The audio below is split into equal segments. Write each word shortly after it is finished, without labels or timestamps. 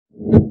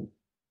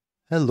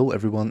Hello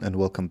everyone and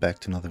welcome back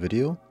to another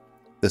video.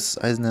 This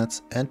is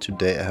Eisenherz and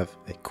today I have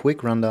a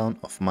quick rundown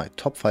of my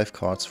top 5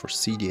 cards for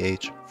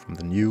cEDH from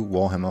the new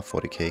Warhammer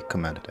 40K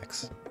Commander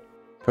decks.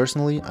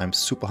 Personally, I'm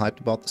super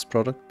hyped about this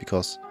product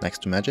because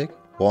next to Magic,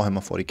 Warhammer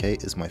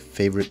 40K is my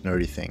favorite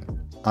nerdy thing.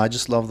 I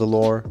just love the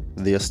lore,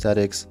 the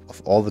aesthetics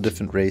of all the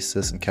different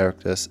races and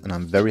characters, and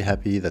I'm very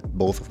happy that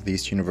both of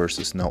these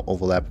universes now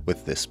overlap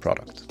with this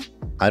product.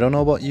 I don't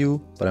know about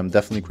you, but I'm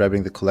definitely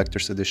grabbing the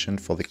collector's edition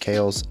for the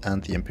Chaos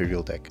and the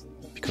Imperial deck,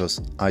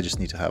 because I just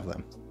need to have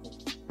them.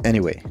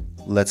 Anyway,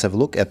 let's have a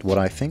look at what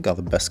I think are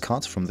the best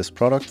cards from this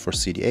product for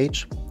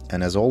cEDH,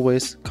 and as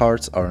always,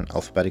 cards are in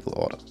alphabetical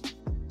order.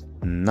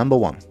 Number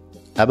 1.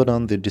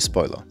 Abaddon the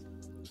Despoiler.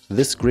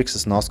 This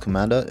Grixis Norse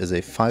commander is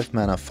a 5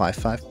 mana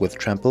 5/5 with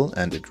trample,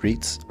 and it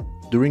reads: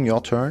 during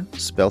your turn,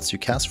 spells you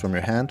cast from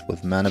your hand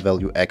with mana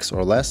value X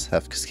or less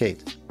have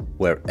Cascade,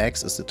 where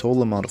X is the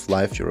total amount of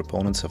life your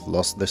opponents have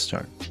lost this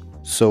turn.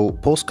 So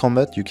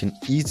post-combat you can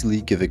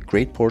easily give a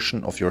great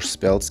portion of your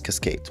spells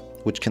Cascade,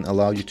 which can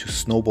allow you to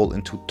snowball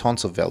into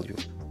tons of value.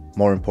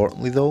 More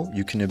importantly though,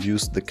 you can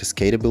abuse the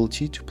Cascade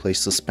ability to play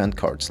suspend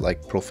cards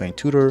like Profane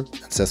Tutor,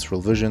 Ancestral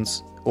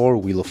Visions or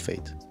Wheel of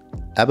Fate.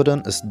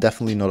 Abaddon is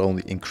definitely not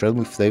only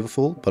incredibly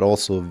flavorful, but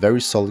also a very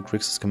solid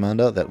Grixis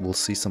commander that will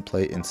see some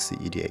play in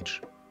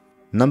cEDH.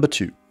 Number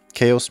 2.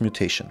 Chaos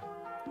Mutation.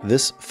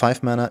 This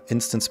 5 mana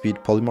instant speed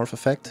polymorph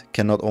effect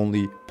can not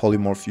only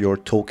polymorph your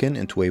token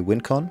into a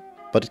win con,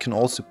 but it can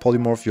also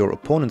polymorph your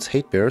opponent's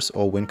hate bears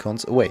or win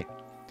cons away.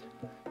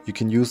 You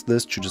can use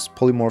this to just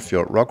polymorph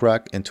your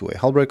Rograk into a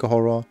Hullbreaker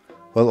Horror,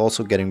 while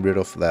also getting rid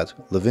of that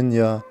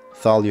Lavinia,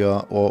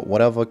 Thalia or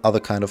whatever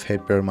other kind of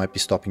hate bear might be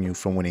stopping you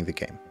from winning the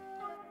game.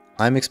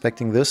 I'm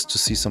expecting this to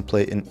see some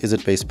play in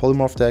Izzet-based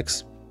polymorph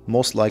decks,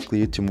 most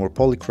likely Timur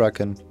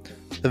Polykraken,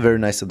 a very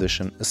nice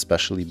addition,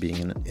 especially being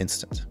in an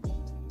instant.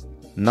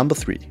 Number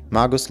 3.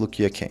 Magus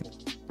Lucia Kane.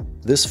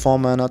 This 4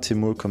 mana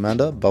Timur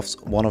commander buffs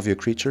one of your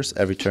creatures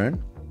every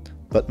turn,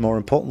 but more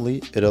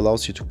importantly, it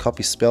allows you to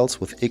copy spells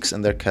with X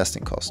in their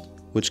casting cost,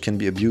 which can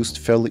be abused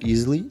fairly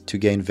easily to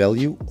gain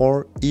value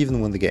or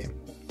even win the game.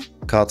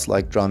 Cards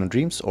like Drown in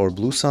Dreams or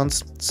Blue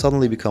Suns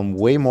suddenly become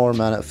way more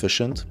mana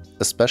efficient,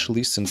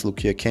 especially since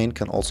Lucia Kane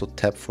can also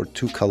tap for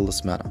 2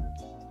 colorless mana.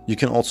 You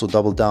can also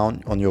double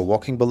down on your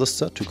Walking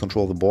Ballista to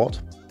control the board,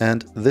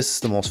 and this is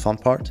the most fun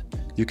part.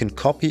 You can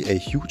copy a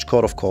huge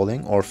Court of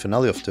Calling or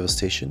Finale of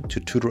Devastation to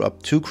tutor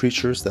up 2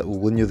 creatures that will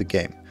win you the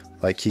game,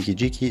 like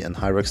Kiki-Jiki and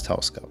Hyrax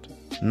Tower Scout.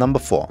 Number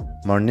 4.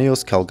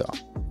 Marneus Calgar.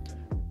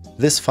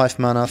 This 5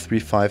 mana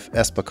 3/5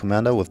 Esper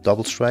commander with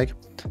double strike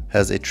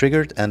has a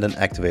triggered and an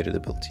activated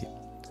ability.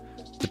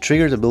 The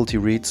triggered ability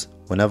reads: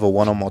 whenever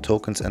one or more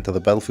tokens enter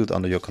the battlefield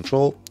under your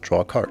control,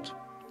 draw a card.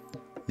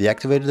 The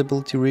activated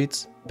ability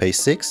reads: pay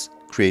 6,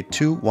 create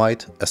 2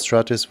 white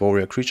Astratis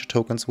warrior creature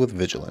tokens with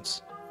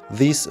vigilance.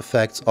 These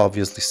effects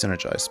obviously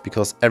synergize,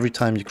 because every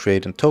time you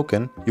create a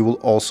token, you will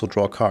also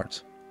draw a card.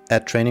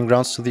 Add Training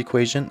Grounds to the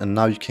equation and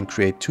now you can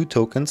create 2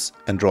 tokens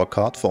and draw a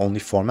card for only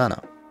 4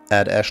 mana.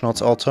 Add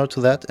Ashnod's Altar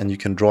to that and you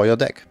can draw your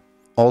deck.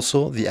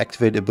 Also, the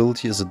activated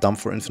ability is a dump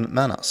for infinite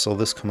mana, so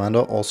this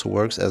commander also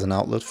works as an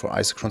outlet for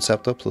Isochron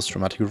Scepter plus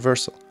Dramatic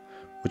Reversal,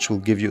 which will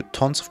give you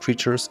tons of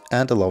creatures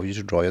and allow you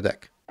to draw your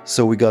deck.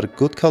 So we got a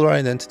good color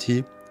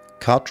identity,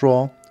 card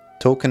draw,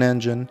 token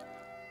engine,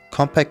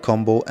 compact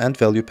combo and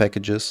value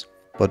packages,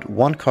 but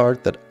one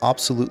card that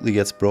absolutely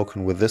gets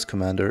broken with this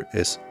commander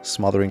is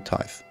Smothering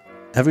Tithe.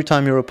 Every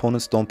time your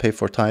opponents don't pay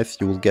for Tithe,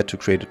 you will get to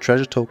create a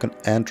treasure token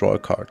and draw a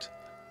card.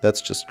 That's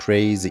just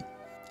crazy.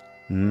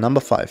 Number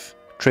 5.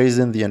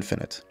 Trazyn the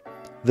Infinite.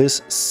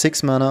 This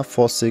 6 mana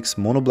 4/6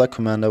 mono black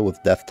commander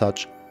with Death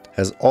Touch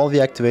has all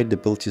the activated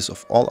abilities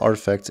of all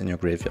artifacts in your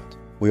graveyard.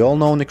 We all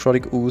know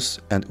Necrotic Ooze,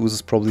 and Ooze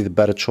is probably the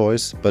better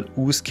choice, but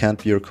Ooze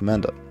can't be your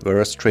commander,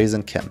 whereas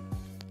Trazyn can.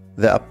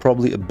 There are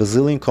probably a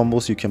bazillion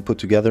combos you can put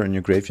together in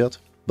your graveyard,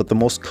 but the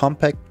most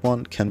compact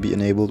one can be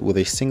enabled with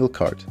a single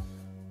card.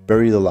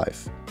 Buried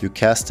Alive. You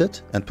cast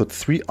it and put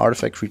 3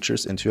 artifact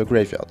creatures into your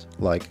graveyard,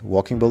 like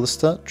Walking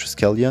Ballista,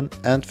 Triskelion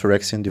and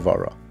Phyrexian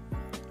Devourer.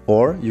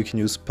 Or you can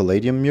use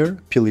Palladium Mirror,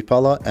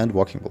 Pilipala and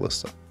Walking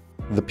Ballista.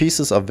 The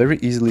pieces are very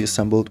easily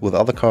assembled with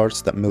other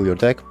cards that mill your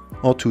deck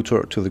or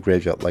tutor to the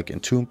graveyard like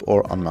Entomb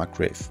or Unmarked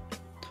Grave.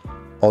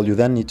 All you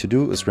then need to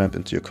do is ramp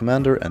into your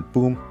commander and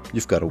boom,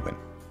 you've got a win.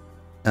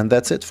 And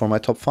that's it for my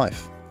top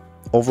 5.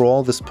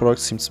 Overall, this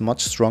product seems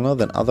much stronger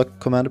than other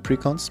commander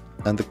precons,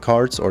 and the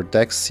cards or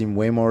decks seem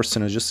way more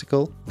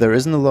synergistical. There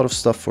isn't a lot of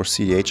stuff for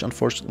cEDH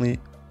unfortunately,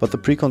 but the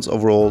precons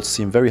overall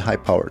seem very high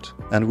powered,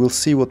 and we'll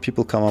see what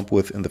people come up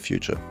with in the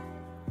future.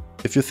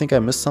 If you think I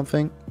missed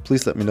something,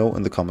 please let me know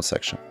in the comment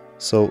section.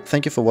 So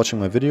thank you for watching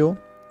my video.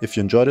 If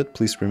you enjoyed it,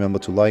 please remember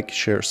to like,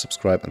 share,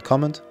 subscribe and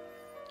comment.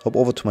 Hop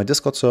over to my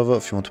Discord server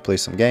if you want to play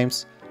some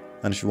games.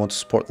 And if you want to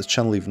support this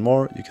channel even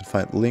more, you can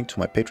find the link to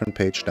my Patreon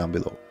page down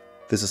below.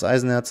 This is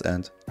Eisenherz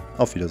and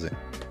auf Wiedersehen.